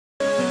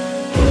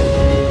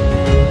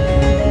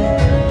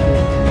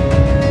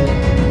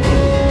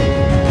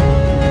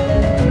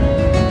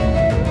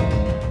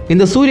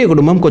இந்த சூரிய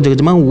குடும்பம் கொஞ்சம்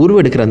கொஞ்சமாக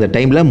உருவெடுக்கிற அந்த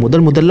டைமில்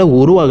முதல்ல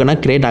உருவாகின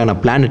கிரியேட் ஆகின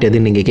பிளானட்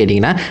எதுன்னு நீங்கள்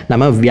கேட்டிங்கன்னா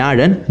நம்ம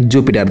வியாழன்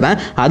ஜூபிட்டர் தான்.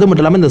 அது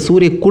மட்டும் இல்லாமல் இந்த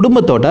சூரிய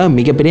குடும்பத்தோட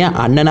மிகப்பெரிய பெரிய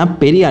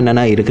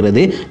அண்ணனா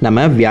இருக்கிறது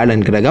நம்ம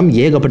வியாழன் கிரகம்.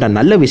 ஏகப்பட்ட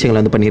நல்ல விஷயங்கள்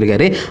வந்து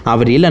பண்ணியிருக்காரு.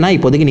 அவர் இல்லைனா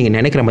இப்போதைக்கு நீங்கள்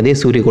நினைக்கிற மாதிரியே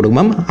சூரிய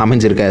குடும்பம்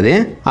அமைஞ்சிருக்காது.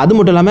 அது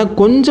மட்டும் இல்லாமல்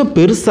கொஞ்சம்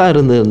பெருசாக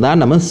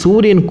இருந்திருந்தால் நம்ம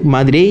சூரியன்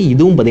மாதிரியே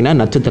இதுவும்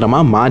பார்த்தீங்கன்னா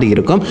நட்சத்திரமாக மாறி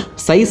இருக்கும்.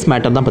 சைஸ்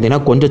மேட்டர் தான்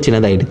பார்த்தீங்கன்னா கொஞ்சம்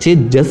சின்னதாகிடுச்சு.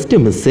 Just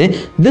miss.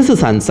 This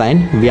is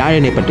அன்சைன்.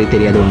 வியாழனை பற்றி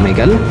தெரியாத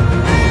உண்மைகள்.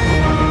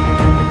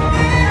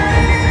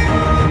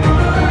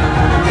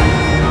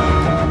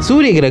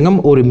 சூரிய கிரகம்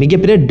ஒரு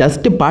மிகப்பெரிய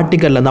டஸ்ட்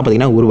பார்ட்டிகல்ல தான்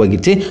பார்த்தீங்கன்னா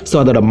உருவாகிச்சு. ஸோ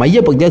அதோட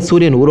மையப்பகுதியாக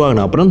சூரியன்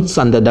உருவாகின அப்புறம்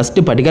அந்த டஸ்ட்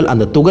பார்ட்டிகல்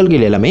அந்த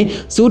துகள்கள் எல்லாமே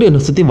சூரியனை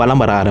சுற்றி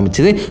வலம் வர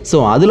ஆரம்பிச்சுது. ஸோ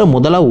அதில்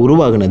முதலாக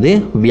உருவாகினது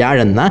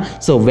வியாழன் தான்.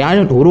 ஸோ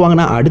வியாழன்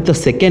உருவாகின அடுத்த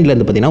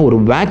செகண்ட்லேருந்து பார்த்தீங்கன்னா ஒரு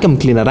வேக்கம்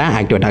கிளீனராக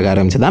ஆக்டிவேட் ஆக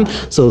ஆரம்பிச்சுதான்.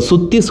 ஸோ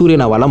சுற்றி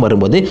சூரியனை வலம்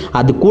வரும்போது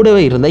அது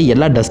கூடவே இருந்த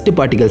எல்லா டஸ்ட்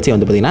பார்ட்டிகல்ஸையும்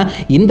வந்து பார்த்தீங்கன்னா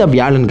இந்த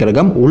வியாழன்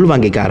கிரகம்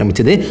உள்வாங்கிக்க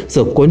ஆரம்பிச்சுது.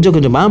 ஸோ கொஞ்சம்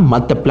கொஞ்சமாக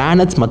மற்ற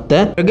பிளானட்ஸ்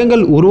மற்ற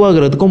கிரகங்கள்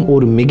உருவாகிறதுக்கும்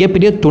ஒரு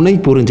மிகப்பெரிய துணை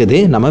புரிஞ்சது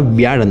நம்ம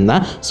வியாழன்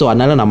தான். ஸோ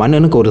அதனால் நம்ம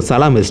அண்ணனுக்கு ஒரு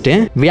சலாம்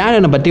வச்சுட்டேன்.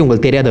 வியாழனை பற்றி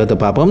உங்களுக்கு தெரியாததை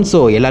பார்ப்போம். ஸோ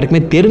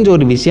எல்லாருக்குமே தெரிஞ்ச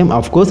ஒரு விஷயம்,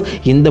 அஃப்கோர்ஸ்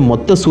இந்த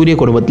மொத்த சூரிய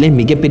குடும்பத்திலே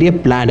மிகப்பெரிய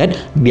பிளானட்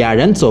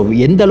வியாழன். ஸோ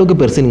எந்த அளவுக்கு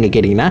பெருசு நீங்கள்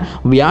கேட்டிங்கன்னா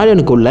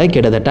வியாழனுக்குள்ள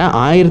கிட்டத்தட்ட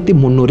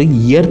 1300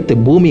 எர்த்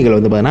பூமிகளை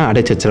வந்து பார்த்தீங்கன்னா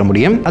அடைச்சி வச்சிட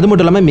முடியும். அது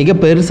மட்டும் இல்லாமல் மிக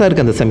பெருசாக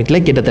இருக்க அந்த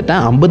சமயத்தில் கிட்டத்தட்ட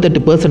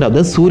 58% ஆஃப்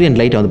த சூரியன்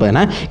லைட் வந்து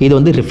பார்த்தீங்கன்னா இது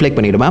வந்து ரிஃப்ளெக்ட்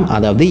பண்ணிவிடுமா.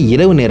 அதாவது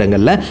இரவு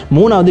நேரங்களில்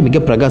மூணாவது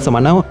மிக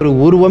பிரகாசமான ஒரு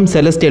உருவம்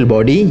செலஸ்டியல்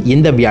பாடி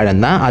இந்த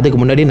வியாழன் தான். அதுக்கு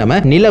முன்னாடி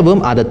நம்ம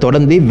நிலவும் அதை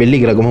தொடர்ந்து வெள்ளி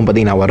கிரகமும்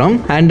பார்த்தீங்கன்னா வரும்.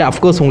 அண்ட்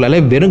அஃப்கோர்ஸ்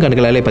உங்களால் வெறும்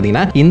கண்களாலே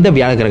பார்த்தீங்கன்னா இந்த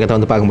வியாழ கிரகத்தை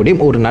வந்து பார்க்க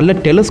முடியும். ஒரு நல்ல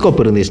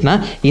டெலிஸ்கோப் இருந்துச்சுன்னா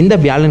இந்த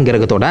வியாழன்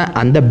கிரகத்தோட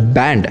அந்த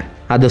பேண்ட்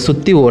அதை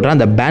சுற்றி ஓடுற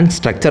அந்த பேண்ட்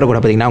ஸ்ட்ரக்சரை கூட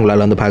பார்த்தீங்கன்னா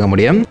உங்களால் வந்து பார்க்க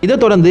முடியும். இதை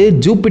தொடர்ந்து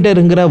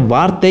ஜூபிட்டருங்கிற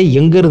வார்த்தை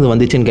எங்கேருந்து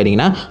வந்துச்சுன்னு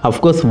கேட்டிங்கன்னா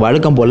அஃப்கோர்ஸ்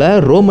வழக்கம் போல்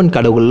ரோமன்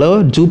கடவுளில்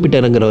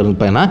ஜூபிட்டருங்கிறவர்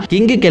பார்த்தீங்கன்னா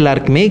கிங்குக்கு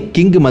எல்லாருக்குமே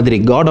கிங் மாதிரி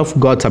காட் ஆஃப்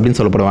காட்ஸ் அப்படின்னு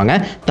சொல்லப்படுவாங்க.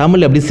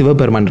 தமிழ் எப்படி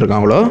சிவபெருமான்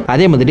இருக்காங்களோ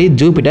அதே மாதிரி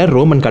ஜூபிட்டர்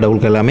ரோமன்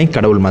கடவுளுக்கு எல்லாமே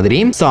கடவுள்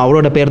மாதிரி. ஸோ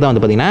அவரோட பேர் தான்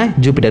வந்து பார்த்தீங்கன்னா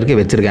ஜூபிட்டருக்கு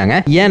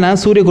வச்சிருக்காங்க. ஏன்னா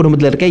சூரிய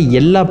குடும்பத்தில் இருக்க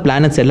எல்லா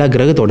பிளானட்ஸ் எல்லா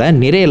கிரகத்தோட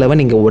நிறைய அளவு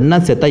நீங்கள் ஒன்றா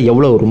சேர்த்தா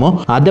எவ்வளோ வருமோ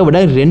அதை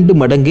விட 2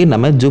 மடங்கு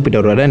நம்ம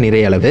ஜூபிட்டரோட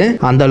நிறைய அளவு.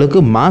 அந்த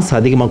அளவுக்கு மாஸ்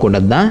அதிகமாக கொண்ட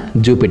தான்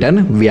ஜூபிட்டர்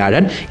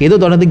வியாழன். இதை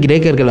தொடர்ந்து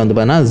கிரேக்கர்கள் வந்து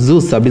பார்த்தீங்கன்னா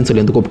ஜூஸ் அப்படின்னு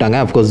சொல்லி வந்து கூப்பிட்டாங்க.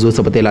 அஃப்கோர்ஸ்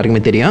ஜூஸை பற்றி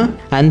எல்லாருக்குமே தெரியும்.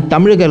 அண்ட்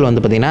தமிழர்கள்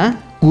வந்து பார்த்தீங்கன்னா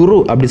குரு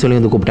அப்படி சொல்லி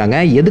வந்து கூப்பிட்டாங்க.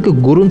 எதுக்கு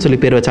குருன்னு சொல்லி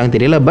பேர் வச்சாங்க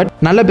தெரியல, பட்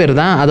நல்ல பேர்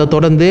தான். அதை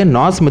தொடர்ந்து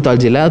நார்ஸ்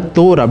மித்தாலஜியில்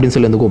தோர் அப்படின்னு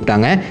சொல்லி வந்து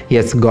கூப்பிட்டாங்க.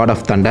 S, God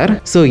of Thunder.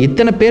 So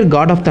இத்தனை பேர்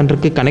காட் ஆஃப்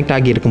தண்டருக்கு கனெக்ட்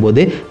ஆகி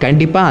இருக்கும்போது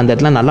கண்டிப்பாக அந்த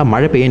இடத்துல நல்லா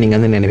மழை பெய்யும் நீங்கள்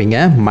வந்து நினைவீங்க.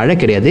 மழை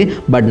கிடையாது,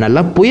 பட்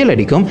நல்லா புயல்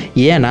அடிக்கும்.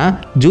 ஏன்னா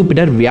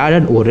ஜூபிட்டர்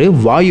வியாழன் ஒரு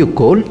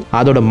வாயுக்கோள்.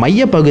 அதோட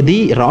மையப்பகுதி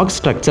ராக்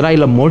ஸ்ட்ரக்சராக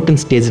இல்லை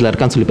மோல்டன் ஸ்டேஜில்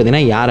இருக்கான்னு சொல்லி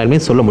பார்த்தீங்கன்னா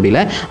யாராலுமே சொல்ல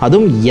முடியல.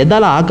 அதுவும்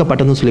எதால்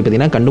ஆக்கப்பட்டதுன்னு சொல்லி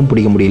பார்த்தீங்கன்னா கண்டும்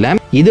பிடிக்க முடியல.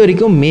 இது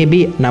வரைக்கும்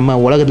மேபி நம்ம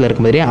உலகத்தில்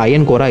இருக்க மாதிரி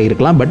அயன் கோராக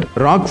இருக்கலாம், பட்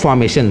ராக்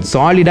ஃபார்மேஷன்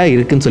சாலிடாக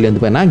இருக்குன்னு சொல்லி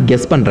வந்து பார்த்தீங்கன்னா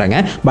கெஸ் பண்ணுறாங்க.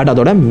 பட்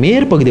அதோட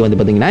மேற்பகுதி வந்து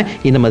பார்த்தீங்கன்னா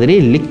இந்த மாதிரி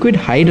லிக்விட்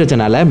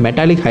ஹைட்ரஜனால்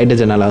மெட்டாலிக்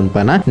ஹைட்ரஜனால் வந்து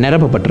பார்த்தீங்கன்னா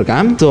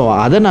நிரப்பப்பட்டிருக்கான். ஸோ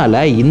அதனால்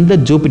இந்த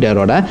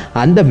ஜூபிட்டரோட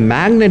அந்த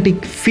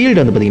மேக்னெட்டிக் ஃபீல்டு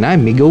வந்து பார்த்தீங்கன்னா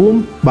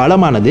மிகவும்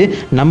பலமானது.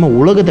 நம்ம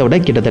உலகத்தை விட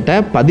கிட்டத்தட்ட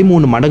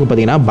 13 மடங்கு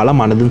பார்த்தீங்கன்னா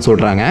பலமானதுன்னு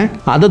சொல்கிறாங்க.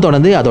 அதை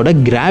தொடர்ந்து அதோட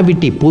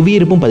கிராவிட்டி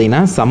புவியீர்ப்பும்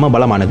பார்த்தீங்கன்னா செம்ம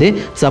பலமானது.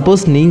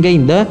 சப்போஸ் நீங்கள்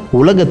இந்த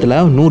உலகத்தில்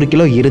 100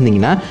 கிலோ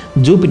இருந்தீங்கன்னா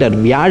ஜூபிட்டர்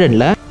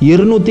வியாழனில்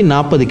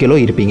 240 கிலோ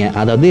இருப்பீங்க.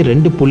 அதாவது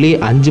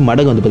 2.5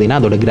 மடங்கு வந்து பார்த்தீங்கன்னா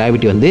அதோட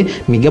கிராவிட்டி வந்து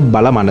மிக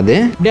பலமானது.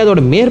 அப்படியே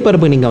அதோட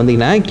மேற்பரப்பு நீங்கள்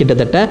வந்தீங்கன்னா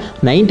கிட்டத்தட்ட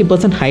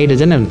 90%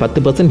 ஹைட்ரஜன் அண்ட்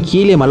 10%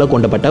 ஹீலியம் அளவு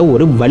கொண்டப்பட்ட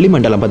ஒரு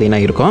வளிமண்டலம்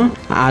பார்த்தீங்கன்னா இருக்கும்.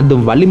 அது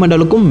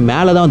வளிமண்டலுக்கும்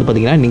மேலே தான் வந்து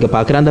பார்த்தீங்கன்னா நீங்கள்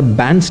பார்க்குற அந்த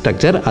பேண்ட்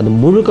ஸ்ட்ரக்சர் அது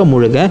முழுக்க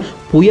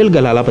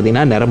புயல்களால்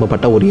பார்த்தீங்கன்னா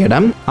நிரம்பப்பட்ட ஒரு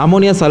இடம்.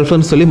 அமோனியா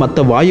சல்ஃபர்னு சொல்லி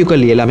மற்ற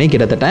வாயுக்கள் எல்லாமே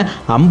கிட்டத்தட்ட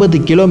 50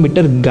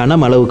 கிலோமீட்டர்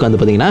கனம் அளவுக்கு வந்து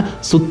பார்த்தீங்கன்னா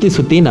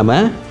சுற்றி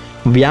நம்ம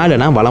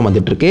வியாழனா வளம்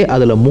வந்துட்டு இருக்கு.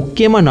 அதில்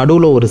முக்கியமாக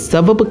நடுவில் ஒரு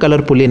சிவப்பு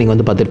கலர் புள்ளியை நீங்கள்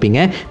வந்து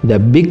பார்த்துருப்பீங்க, த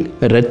பிக்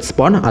ரெட்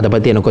ஸ்பாட். அதை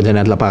பற்றி எனக்கு கொஞ்சம்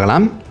நேரத்தில்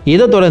பார்க்கலாம்.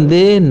 இதை தொடர்ந்து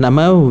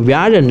நம்ம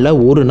வியாழனில்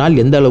ஒரு நாள்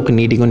எந்த அளவுக்கு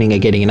நீட்டிக்கும்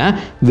நீங்கள் கேட்டிங்கன்னா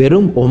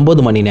வெறும்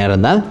 9 மணி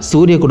நேரம் தான்.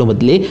 சூரிய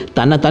குடும்பத்திலே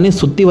தன்னைத்தானே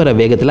சுற்றி வர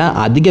வேகத்தில்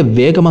அதிக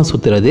வேகமாக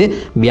சுற்றுறது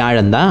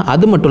வியாழன் தான்.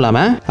 அது மட்டும்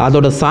இல்லாமல்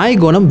அதோட சாய்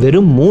கோணம்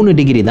வெறும் 3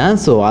 டிகிரி தான்.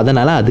 ஸோ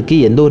அதனால் அதுக்கு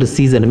எந்த ஒரு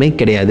சீசனுமே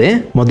கிடையாது.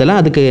 முதல்ல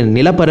அதுக்கு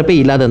நிலப்பரப்பே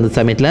இல்லாத அந்த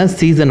சமயத்தில்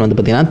சீசன் வந்து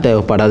பார்த்திங்கன்னா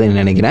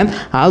தேவைப்படாதுன்னு நினைக்கிறேன்.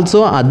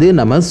 ஆல்சோ அது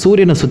நம்ம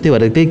சூரியனை சுற்றி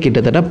வர்றதுக்கு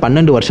கிட்டத்தட்ட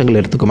 12 வருஷங்கள்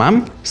எடுத்துக்குமா.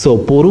 ஸோ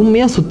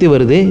பொறுமையாக சுற்றி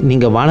வருது.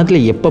 நீங்கள்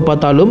வானத்தில் எப்போ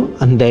பார்த்தாலும்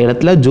அந்த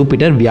இடத்துல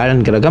ஜூபிட்டர்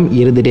வியாழன் கிரகம்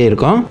இருந்துகிட்டே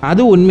இருக்கும்.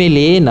 அது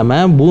உண்மையிலேயே நம்ம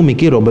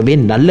பூமிக்கு ரொம்பவே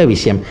நல்ல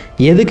விஷயம்.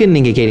 எதுக்குன்னு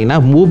நீங்கள் கேட்டிங்கன்னா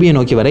பூமியை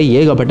நோக்கி வர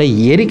ஏகப்பட்ட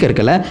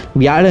எரிக்கற்களை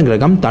வியாழன்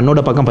கிரகம்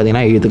தன்னோட பக்கம்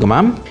பார்த்தீங்கன்னா இழுத்துக்குமா.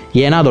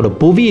 ஏன்னா அதோட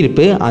புவி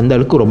இருப்பு அந்த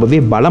அளவுக்கு ரொம்பவே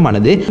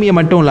பலமானது. பூமியை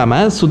மட்டும்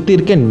இல்லாமல் சுற்றி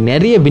இருக்க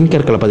நிறைய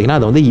விண்கற்களை பார்த்தீங்கன்னா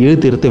அதை வந்து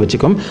இழுத்து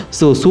வச்சுக்கும்.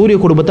 ஸோ சூரிய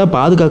குடும்பத்தை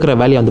பாதுகாக்கிற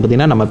வேலையை வந்து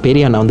பார்த்தீங்கன்னா நம்ம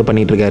பெரிய அண்ணா வந்து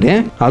பண்ணிட்டு இருக்காரு.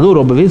 அதுவும்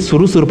ரொம்பவே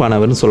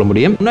சுறுசுறுப்பானவர்னு சொல்ல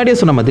முடியும். முன்னாடியே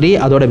சொன்ன மாதிரி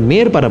அதோட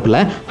மேற்பரப்பில்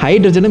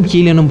ஹைட்ரஜனும்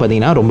ஹீலியனும்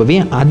பார்த்தீங்கன்னா ரொம்பவே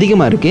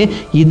அதிகமாக இருக்குது.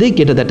 இது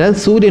கிட்டத்தட்ட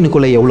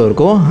சூரியனுக்குள்ளே எவ்வளோ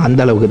இருக்கோ அந்த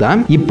அளவுக்கு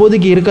தான்.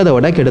 இப்போதைக்கு இருக்கிறத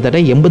விட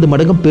கிட்டத்தட்ட 80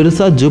 மடங்கு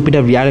பெருசாக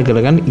ஜூபிட்டர் வியாழ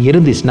கிரகம்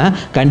இருந்துச்சுன்னா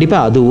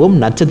கண்டிப்பாக அதுவும்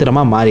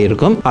நட்சத்திரமாக மாறி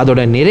இருக்கும்.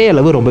 அதோட நிறைய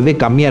அளவு ரொம்பவே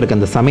கம்மியாக இருக்குது.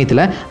 அந்த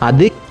சமயத்தில்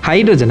அது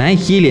ஹைட்ரஜனை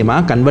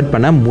ஹீலியமாக கன்வெர்ட்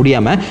பண்ண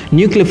முடியாமல்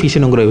நியூக்ளியர்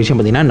ஃபிஷனுங்கிற விஷயம்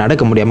பார்த்தீங்கன்னா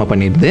நடக்க முடியாமல்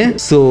பண்ணிடுது.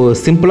 ஸோ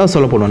சிம்பிளாக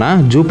சொல்ல போனோம்னா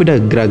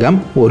ஜூபிட்டர் கிரகம்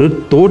ஒரு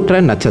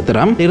தோற்ற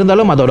நட்சத்திரம்.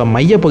 இருந்தாலும் அதோட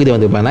மையப்பகுதி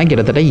வந்து பார்த்தீங்கன்னா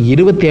கிட்டத்தட்ட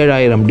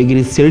 27,000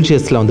 டிகிரி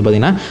செல்சியஸில் வந்து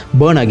பார்த்தீங்கன்னா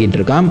பேர்ன் ஆகிட்டு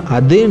இருக்காம்.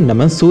 அது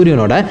நம்ம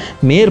சூரியனோட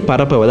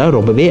மேற்பரப்பை விட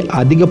ரொம்பவே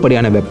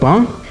அதிகப்படியான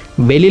வெப்பம்.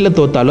 வெளியில்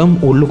தோத்தாலும்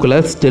உள்ளுக்குள்ளே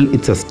ஸ்டில்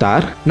இட்ஸ் அ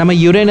ஸ்டார். நம்ம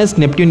யுரேனஸ்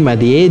நெப்டியூன்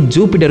மாதிரியே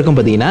ஜூபிட்டருக்கும்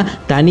பார்த்தீங்கன்னா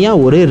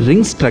தனியாக ஒரு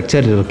ரிங்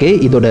ஸ்ட்ரக்சர் இருக்குது.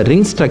 இதோட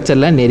ரிங்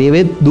ஸ்ட்ரக்சரில்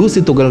நிறையவே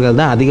தூசி துகள்கள்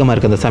தான் அதிகமாக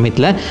இருக்குது. அந்த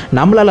சமயத்தில்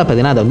நம்மளால்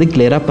பார்த்தீங்கன்னா அதை வந்து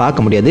கிளியராக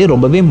பார்க்க முடியாது.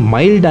 ரொம்பவே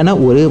மைல்டான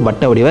ஒரு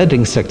வட்ட வடிவ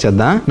ரிங் ஸ்ட்ரக்சர்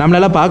தான்.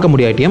 நம்மளால் பார்க்க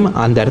முடியாட்டியும்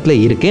அந்த இடத்துல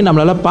இருக்குது.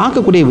 நம்மளால்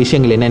பார்க்கக்கூடிய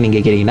விஷயங்கள் என்ன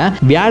நீங்கள் கேட்டீங்கன்னா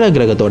வியாழ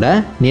கிரகத்தோட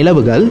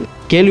நிலவுகள்.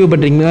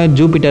 கேள்விப்பட்டிருக்கீங்க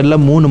ஜூபிட்டரில்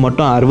 3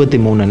 மட்டும்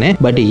 63ன்னு.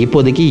 பட்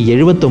இப்போதைக்கு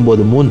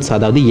 79 மூன்ஸ்,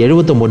 அதாவது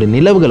 79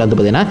 நிலவுகள் வந்து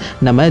பார்த்தீங்கன்னா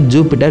நம்ம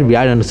ஜூபிட்டர்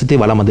வியாழனை சுற்றி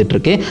வலம் வந்துட்டு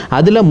இருக்கு.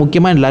 அதில்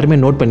முக்கியமாக எல்லாருமே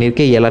நோட்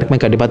பண்ணியிருக்கேன், எல்லாருக்குமே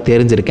கண்டிப்பாக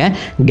தெரிஞ்சிருக்கேன்,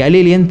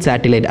 கலீலியன்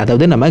சேட்டிலைட்,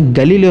 அதாவது நம்ம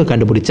கலீலியோ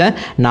கண்டுபிடிச்ச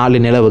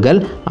 4 நிலவுகள்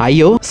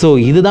ஐயோ. ஸோ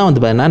இதுதான்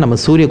வந்து பார்த்தீங்கன்னா நம்ம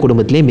சூரிய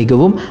குடும்பத்திலே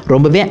மிகவும்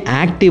ரொம்பவே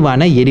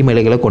ஆக்டிவான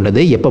எரிமலைகளை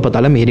கொண்டது. எப்போ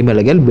பார்த்தாலும்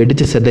எரிமலைகள்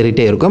வெடிச்சு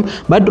செதறிட்டே இருக்கும்.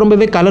 பட்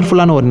ரொம்பவே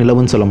கலர்ஃபுல்லான ஒரு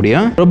நிலவுன்னு சொல்ல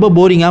முடியும். ரொம்ப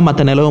போரிங்காக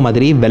மற்ற நிலவு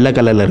மாதிரி வெள்ளை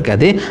கலரில்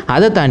இருக்காது.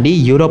 அதை தாண்டி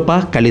யூரோப்பா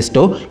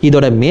கலிஸ்டோ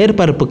இதோட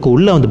மேற்பரப்புக்கு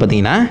உள்ள வந்து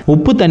பார்த்தீங்கன்னா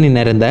உப்பு தண்ணி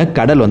நிறைந்த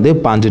கடல் வந்து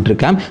பாஞ்சிட்டு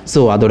இருக்கான். ஸோ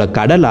அதோட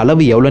கடல்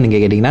அளவு எவ்வளோ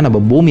நீங்கள் கேட்டிங்கன்னா நம்ம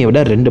பூமியை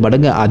விட 2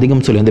 மடங்கு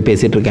அதிகம் சொல்லி வந்து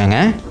பேசிட்டு இருக்காங்க.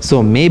 ஸோ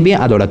மேபி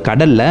அதோட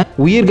கடலில்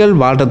உயிர்கள்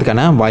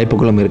வாழ்றதுக்கான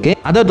வாய்ப்புகளும் இருக்குது.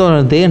 அதை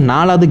தொடர்ந்து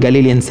 4வது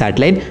கலீலியன்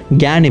சேட்டலைட்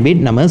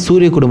கேனிமிட் நம்ம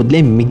சூரிய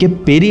குடும்பத்திலே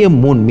மிகப்பெரிய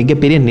மூன்,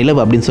 மிகப்பெரிய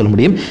நிலவு அப்படின்னு சொல்ல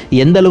முடியும்.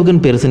 எந்த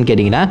அளவுக்குன்னு பெருசுன்னு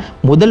கேட்டிங்கன்னா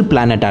முதல்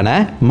பிளானட்டான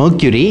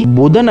மெர்க்யூரி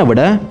புதனை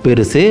விட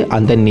பெருசு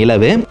அந்த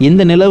நிலவு.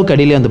 இந்த நிலவுக்கு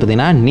அடியிலே வந்து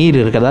பார்த்தீங்கன்னா நீர்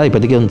இருக்கிறதா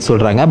இப்போதைக்கு வந்து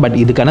சொல்கிறாங்க. பட்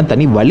இதுக்கான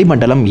தனி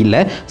வளிமண்டலம்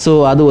இல்லை. ஸோ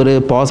அது ஒரு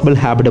பாசிபிள்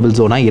ஹேபிட்டபிள்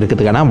ஜோனாக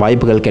இருக்கிறதுக்கான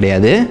வாய்ப்புகள்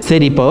கிடையாது.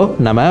 சரி, இப்போ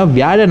நம்ம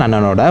வியாழன்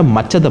அண்ணனோட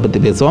மச்சத்தை பற்றி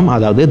பேசுவோம்.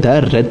 அதாவது த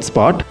ரெட்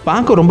ஸ்பாட்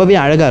பார்க்க ரொம்பவே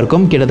அழகாக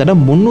இருக்கும். கிட்டத்தட்ட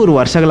 300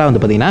 வருஷங்களாக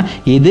வந்து பார்த்தீங்கன்னா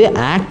இது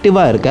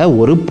ஆக்டிவாக இருக்க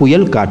ஒரு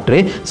புயல் காற்று.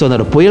 ஸோ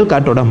அந்த புயல்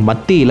காற்றோட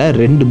மத்தியில்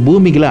 2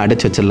 பூமிகளை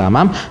அடைச்சி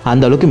வச்சிடலாமா.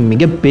 அந்த அளவுக்கு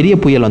மிகப்பெரிய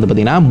புயல் வந்து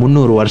பார்த்தீங்கன்னா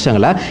 300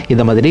 வருஷங்களாக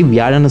இந்த மாதிரி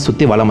வியாழனை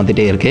சுற்றி வலம்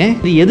வந்துட்டே இருக்கு.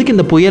 இது எதுக்கு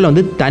இந்த புயல்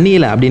வந்து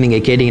தனியலை அப்படின்னு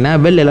நீங்கள் கேட்டிங்கன்னா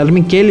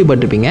எல்லாருமே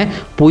கேள்விப்பட்டிருப்பீங்க,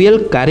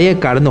 புயல் கரையை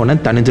கடந்த உடனே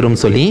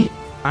தனிஞ்சிரும் சொல்லி.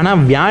 ஆனால்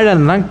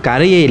வியாழன் தான்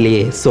கரையே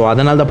இல்லையே. ஸோ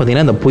அதனால தான்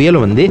பார்த்தீங்கன்னா இந்த புயல்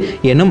வந்து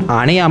இன்னும்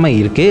அணையாமல்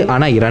இருக்குது.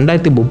 ஆனால்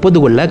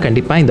 2030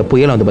 கண்டிப்பாக இந்த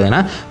புயல் வந்து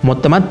பார்த்தீங்கன்னா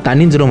மொத்தமாக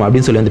தனிஞ்சிரும்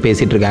அப்படின்னு சொல்லி வந்து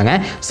பேசிகிட்டு இருக்காங்க.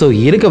 ஸோ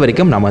இருக்க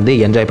வரைக்கும் நம்ம வந்து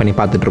என்ஜாய் பண்ணி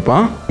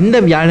பார்த்துட்ருப்போம். இந்த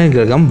வியாழன்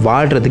கிரகம்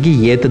வாழ்கிறதுக்கு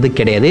ஏற்றது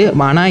கிடையாது.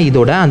 ஆனால்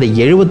இதோட அந்த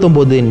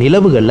 79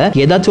 நிலவுகளில்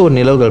ஏதாச்சும் ஒரு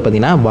நிலவுகள்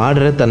பார்த்தீங்கன்னா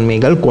வாழ்கிற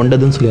தன்மைகள்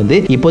கொண்டதுன்னு சொல்லி வந்து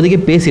இப்போதைக்கு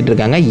பேசிகிட்டு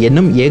இருக்காங்க.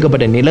 இன்னும்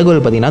ஏகப்பட்ட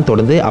நிலவுகள் பார்த்தீங்கன்னா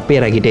தொடர்ந்து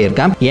அப்பேர் ஆகிட்டே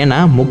இருக்கான். ஏன்னா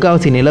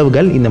முக்கால்வாசி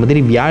நிலவுகள் இந்த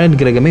மாதிரி வியாழன்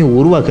கிரகமே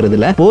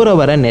உருவாக்குறதுல போகிற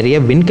வர நிறைய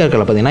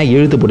விண்கற்களை பார்த்தீங்கன்னா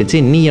இழுத்து பிடிச்சி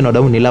நீ என்னோட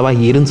நிலவா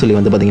இருன்னு சொல்லி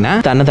வந்து பார்த்தீங்கன்னா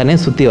தன்னை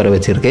சுற்றி வர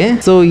வச்சிருக்கு.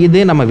 ஸோ இது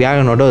நம்ம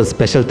வியாழனோட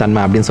ஸ்பெஷல்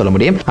தன்மை அப்படின்னு சொல்ல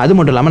முடியும். அது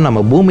மட்டும் இல்லாமல்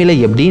நம்ம பூமியில்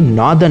எப்படி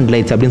நார்தர்ன்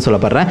லைட்ஸ் அப்படின்னு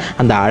சொல்லப்படுற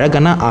அந்த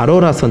அழகான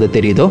அரோராஸ் வந்து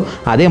தெரியுதோ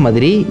அதே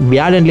மாதிரி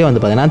வியாழன்லேயே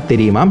வந்து பார்த்தீங்கன்னா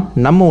தெரியுமா.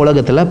 நம்ம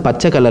உலகத்தில்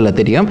பச்சை கலரில்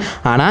தெரியும்.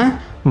 ஆனால்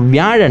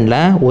வியாழன்ல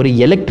ஒரு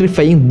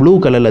எலக்ட்ரிஃபைங் ப்ளூ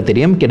கலரில்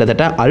தெரியும்.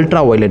 கிட்டத்தட்ட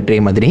அல்ட்ரா வயலட் ரே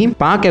மாதிரி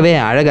பார்க்கவே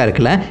அழகாக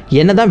இருக்குல்ல.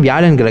 என்னதான்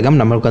வியாழன் கிரகம்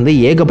நமக்கு வந்து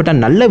ஏகப்பட்ட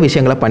நல்ல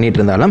விஷயங்களை பண்ணிட்டு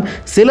இருந்தாலும்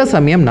சில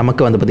சமயம்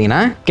நமக்கு வந்து பார்த்தீங்கன்னா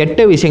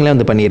கெட்ட விஷயங்களே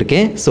வந்து பண்ணியிருக்கு.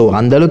 ஸோ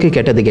அந்த அளவுக்கு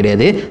கெட்டது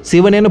கிடையாது.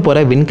 சிவனேன்னு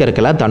போகிற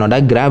விண்கற்களை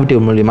தன்னோட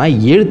கிராவிட்டி மூலியமா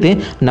இழுத்து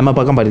நம்ம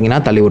பக்கம்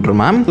பார்த்தீங்கன்னா தள்ளி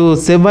விட்டுருமா. ஸோ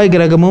செவ்வாய்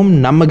கிரகமும்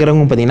நம்ம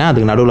கிரகமும் பார்த்தீங்கன்னா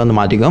அதுக்கு நடுவில் வந்து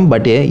மாட்டிக்கும்.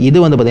 பட் இது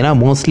வந்து பார்த்தீங்கன்னா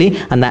மோஸ்ட்லி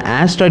அந்த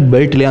ஆஸ்ட்ராய்ட்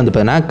பெல்ட்லேயே வந்து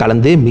பார்த்தீங்கன்னா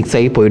கலந்து மிக்ஸ்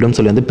ஆகி போயிடும்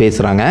சொல்லி வந்து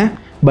பேசுகிறாங்க.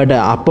 பட்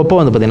அப்பப்போ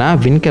வந்து பார்த்தீங்கன்னா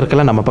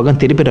விண்கற்களை நம்ம பக்கம்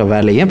திருப்பிற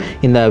வேலையும்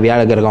இந்த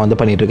வியாழ கிரகம் வந்து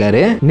பண்ணிட்டு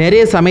இருக்காரு.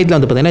 நிறைய சமயத்தில்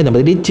வந்து பார்த்தீங்கன்னா இந்த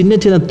மாதிரி சின்ன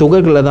சின்ன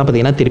துகள்களை தான்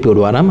பார்த்தீங்கன்னா திருப்பி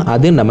விடுவாராம்.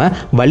 அது நம்ம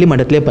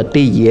வளிமண்டலத்திலே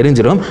பற்றி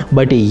எரிஞ்சிடும்.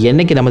 பட்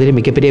என்னைக்கு இந்த மாதிரி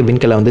மிகப்பெரிய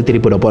விண்கலை வந்து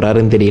திருப்பி விட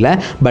போகிறாருன்னு தெரியல.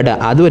 பட்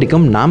அது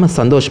வரைக்கும் நாம்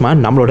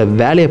சந்தோஷமாக நம்மளோட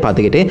வேலையை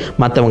பார்த்துக்கிட்டு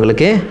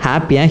மற்றவங்களுக்கு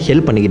ஹாப்பியாக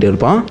ஹெல்ப் பண்ணிக்கிட்டு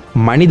இருப்போம்.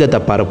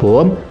 மனிதத்தை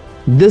பரப்புவோம்.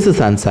 This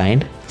is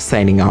unsigned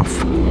signing off.